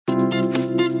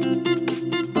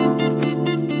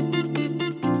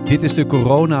Dit is de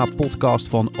corona-podcast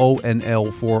van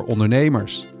ONL voor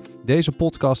ondernemers. Deze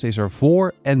podcast is er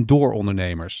voor en door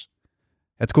ondernemers.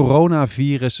 Het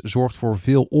coronavirus zorgt voor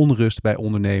veel onrust bij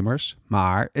ondernemers,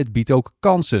 maar het biedt ook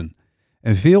kansen.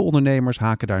 En veel ondernemers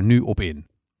haken daar nu op in.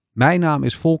 Mijn naam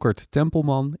is Volkert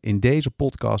Tempelman. In deze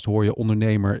podcast hoor je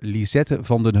ondernemer Lisette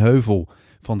van den Heuvel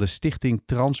van de Stichting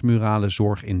Transmurale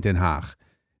Zorg in Den Haag.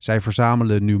 Zij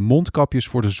verzamelen nu mondkapjes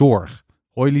voor de zorg.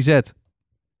 Hoi Lisette.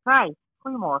 Hi,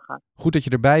 goedemorgen. Goed dat je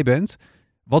erbij bent.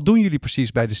 Wat doen jullie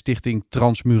precies bij de Stichting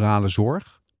Transmurale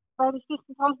Zorg? Bij de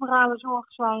Stichting Transmurale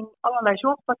Zorg zijn allerlei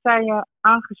zorgpartijen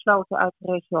aangesloten uit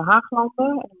de regio Haaglanden.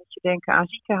 En dan moet je denken aan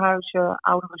ziekenhuizen,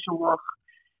 ouderenzorg,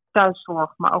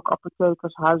 thuiszorg, maar ook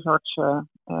apothekers, huisartsen,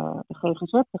 de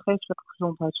GGZ, de geestelijke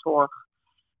gezondheidszorg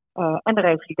en de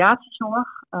revalidatiezorg.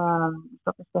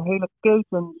 Dat is de hele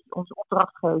keten die onze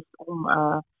opdracht geeft om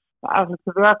eigenlijk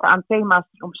te werken aan thema's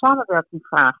die om samenwerking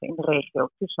vragen in de regio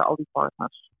tussen al die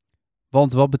partners.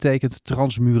 Want wat betekent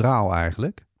transmuraal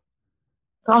eigenlijk?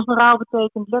 Transmuraal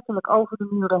betekent letterlijk over de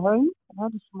muren heen.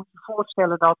 Dus je moet je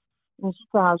voorstellen dat in een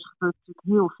ziekenhuis gebeurt natuurlijk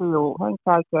heel veel. En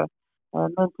kijken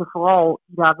mensen vooral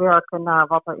die daar werken naar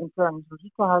wat er intern in zo'n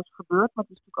ziekenhuis gebeurt. Maar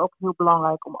het is natuurlijk ook heel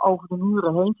belangrijk om over de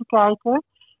muren heen te kijken.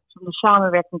 Dus om de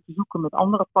samenwerking te zoeken met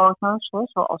andere partners,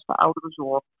 zoals de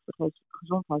ouderenzorg, de geestelijke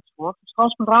gezondheidszorg. Dus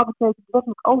transmuraal betekent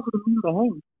letterlijk over de muren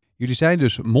heen. Jullie zijn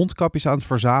dus mondkapjes aan het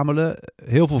verzamelen.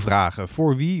 Heel veel vragen.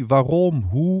 Voor wie, waarom,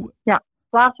 hoe? Ja,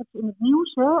 dagelijks in het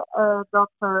nieuws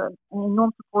dat er een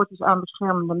enorm tekort is aan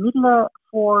beschermende middelen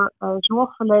voor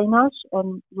zorgverleners.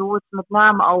 En je hoort met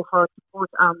name over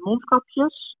tekort aan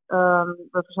mondkapjes.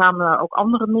 We verzamelen ook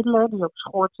andere middelen, dus ook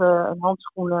schorten en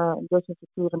handschoenen en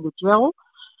desinfecterende gel.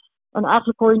 En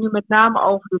eigenlijk hoor je nu met name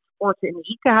over de tekorten in de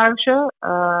ziekenhuizen.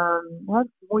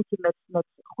 Moeite met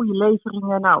goede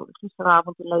leveringen. Nou,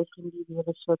 gisteravond een levering die weer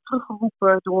is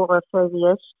teruggeroepen door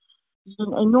VWS. Dus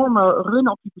een enorme run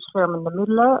op die beschermende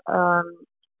middelen.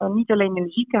 En niet alleen in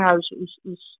de ziekenhuizen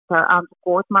is daar aan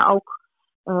tekort, maar ook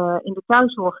in de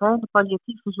thuiszorg, de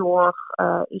palliatieve zorg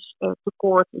is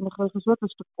tekort, in de GGZ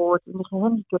is tekort, in de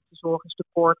gehandicaptenzorg is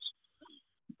tekort.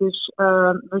 Dus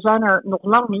we zijn er nog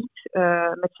lang niet.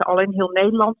 Met z'n allen in heel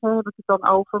Nederland heb ik het dan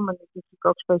over, maar natuurlijk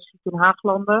ook specifiek in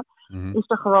Haaglanden. Is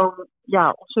er gewoon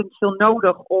ontzettend veel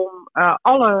nodig om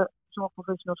alle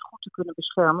zorgprofessionals goed te kunnen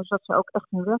beschermen, zodat ze ook echt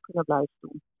hun werk kunnen blijven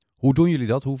doen. Hoe doen jullie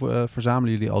dat? Hoe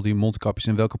verzamelen jullie al die mondkapjes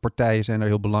en welke partijen zijn daar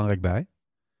heel belangrijk bij?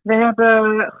 We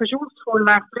hebben gezorgd voor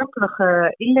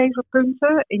laagdrempelige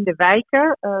inleverpunten in de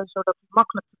wijken, zodat die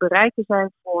makkelijk te bereiken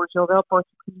zijn voor zowel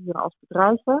particulieren als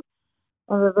bedrijven.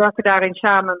 En we werken daarin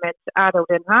samen met ADO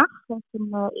Den Haag, dat is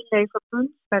een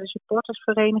inleverpunt bij de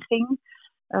supportersvereniging.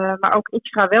 Maar ook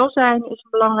Extra Welzijn is een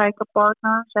belangrijke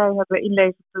partner. Zij hebben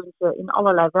inleverpunten in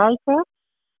allerlei wijken.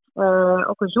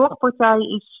 Ook een zorgpartij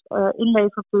is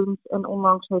inleverpunt. En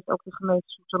onlangs heeft ook de gemeente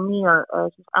Zoetermeer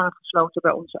zich aangesloten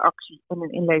bij onze actie en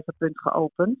een inleverpunt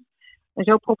geopend. En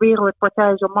zo proberen we het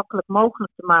partijen zo makkelijk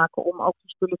mogelijk te maken om ook die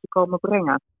spullen te komen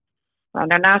brengen. En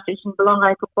daarnaast is een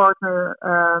belangrijke partner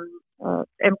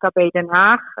het MKB Den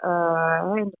Haag.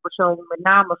 In de persoon met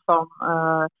name van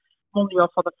Mondial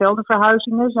van der Velde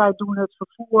Verhuizingen. Zij doen het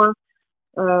vervoer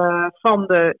van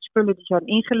de spullen die zijn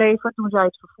ingeleverd. Doen zij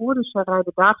het vervoer, dus zij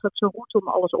rijden dagelijks een route om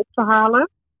alles op te halen.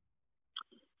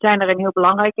 Zijn erin heel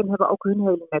belangrijk en hebben ook hun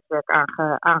hele netwerk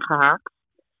aangehaakt.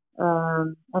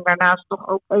 En daarnaast toch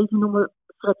ook even noemen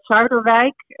Fred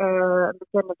Zuiderwijk, een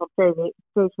bekende van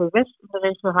TV West in de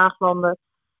regio Haaglanden,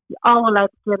 die allerlei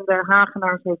bekende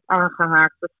Hagenaars heeft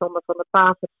aangehaakt. Sander van der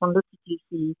Paas van Lucky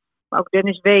TV. Maar ook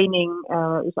Dennis Wening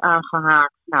is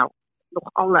aangehaakt. Nou, nog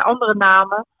allerlei andere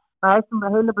namen. Maar hij heeft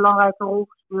een hele belangrijke rol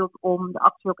gespeeld om de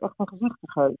actie ook echt een gezicht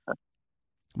te geven.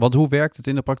 Want hoe werkt het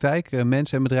in de praktijk?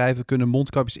 Mensen en bedrijven kunnen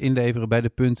mondkapjes inleveren bij de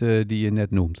punten die je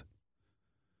net noemt.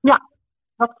 Ja,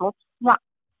 dat klopt. Ja.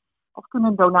 Of kunnen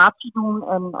een donatie doen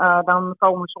en dan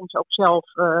komen we soms ook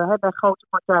zelf, bij grote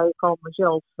partijen komen we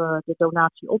zelf de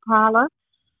donatie ophalen.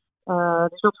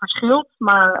 Dus dat verschilt,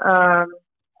 maar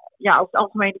over het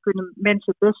algemeen kunnen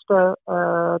mensen het beste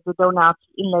de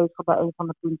donatie inleveren bij een van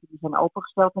de punten die zijn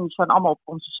opengesteld. En die staan allemaal op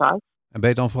onze site. En ben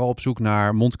je dan vooral op zoek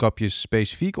naar mondkapjes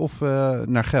specifiek of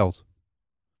naar geld?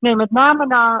 Nee, met name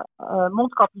naar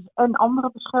mondkapjes en andere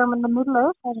beschermende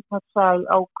middelen. Zoals ik net zei,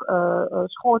 ook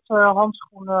schorten,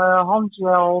 handschoenen,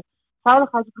 handgel,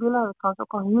 veiligheidsbrillen. Daar heb ik trouwens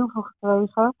ook al heel veel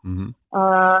gekregen. Mm-hmm.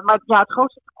 Maar het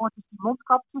grootste tekort is die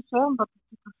mondkapjes. Omdat het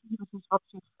natuurlijk een virus is wat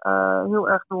zich heel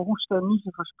erg door hoesten en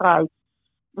niezen verspreidt.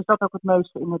 Dus dat ook het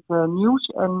meeste in het nieuws.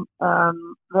 En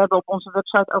we hebben op onze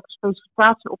website ook een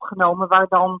specificatie opgenomen waar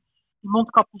dan die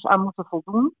mondkapjes aan moeten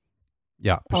voldoen.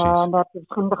 Ja, precies. Daar heb je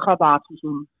verschillende gradaties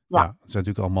in. Ja. Het zijn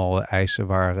natuurlijk allemaal eisen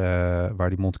waar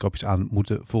die mondkapjes aan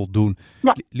moeten voldoen.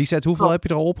 Ja. Lisette, hoeveel heb je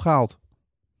er al opgehaald?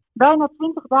 Bijna 20.000.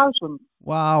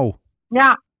 Wauw.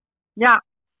 Ja.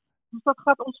 Dus dat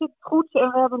gaat ontzettend goed.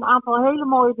 En we hebben een aantal hele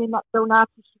mooie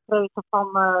donaties gekregen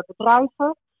van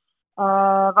bedrijven.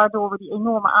 Waardoor we die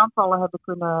enorme aantallen hebben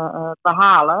kunnen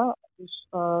behalen. Dus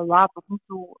tot nu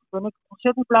toe ben ik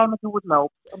ontzettend blij met hoe het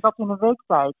loopt. En dat in een week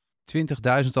tijd.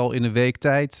 20.000 al in een week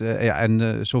tijd.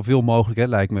 En zoveel mogelijk, hè,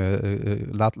 lijkt me.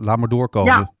 Laat maar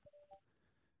doorkomen.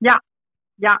 Ja.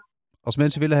 Als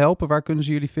mensen willen helpen, waar kunnen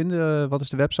ze jullie vinden? Wat is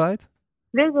de website?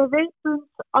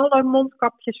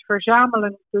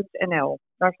 www.allerlei-mondkapjesverzamelen.nl.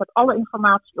 Daar staat alle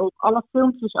informatie op. Alle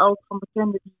filmpjes ook van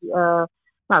bekenden die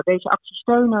deze actie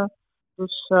steunen.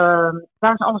 Dus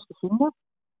daar is alles te vinden.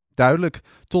 Duidelijk.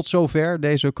 Tot zover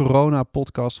deze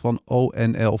corona-podcast van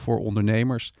ONL voor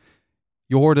ondernemers.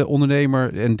 Je hoorde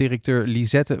ondernemer en directeur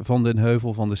Lisette van den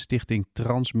Heuvel van de Stichting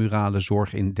Transmurale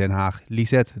Zorg in Den Haag.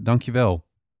 Lisette, dankjewel.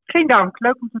 Geen dank,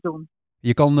 leuk om te doen.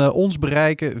 Je kan ons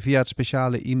bereiken via het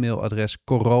speciale e-mailadres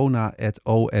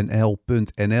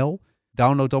corona@onl.nl.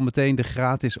 Download dan meteen de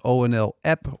gratis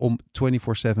ONL-app om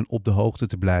 24/7 op de hoogte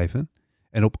te blijven.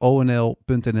 En op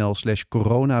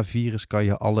onl.nl/coronavirus kan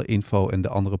je alle info en de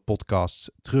andere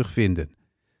podcasts terugvinden.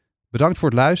 Bedankt voor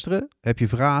het luisteren. Heb je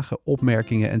vragen,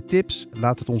 opmerkingen en tips?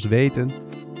 Laat het ons weten.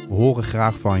 We horen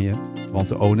graag van je, want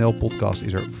de ONL-podcast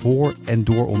is er voor en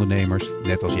door ondernemers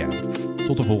net als jij.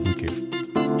 Tot de volgende keer.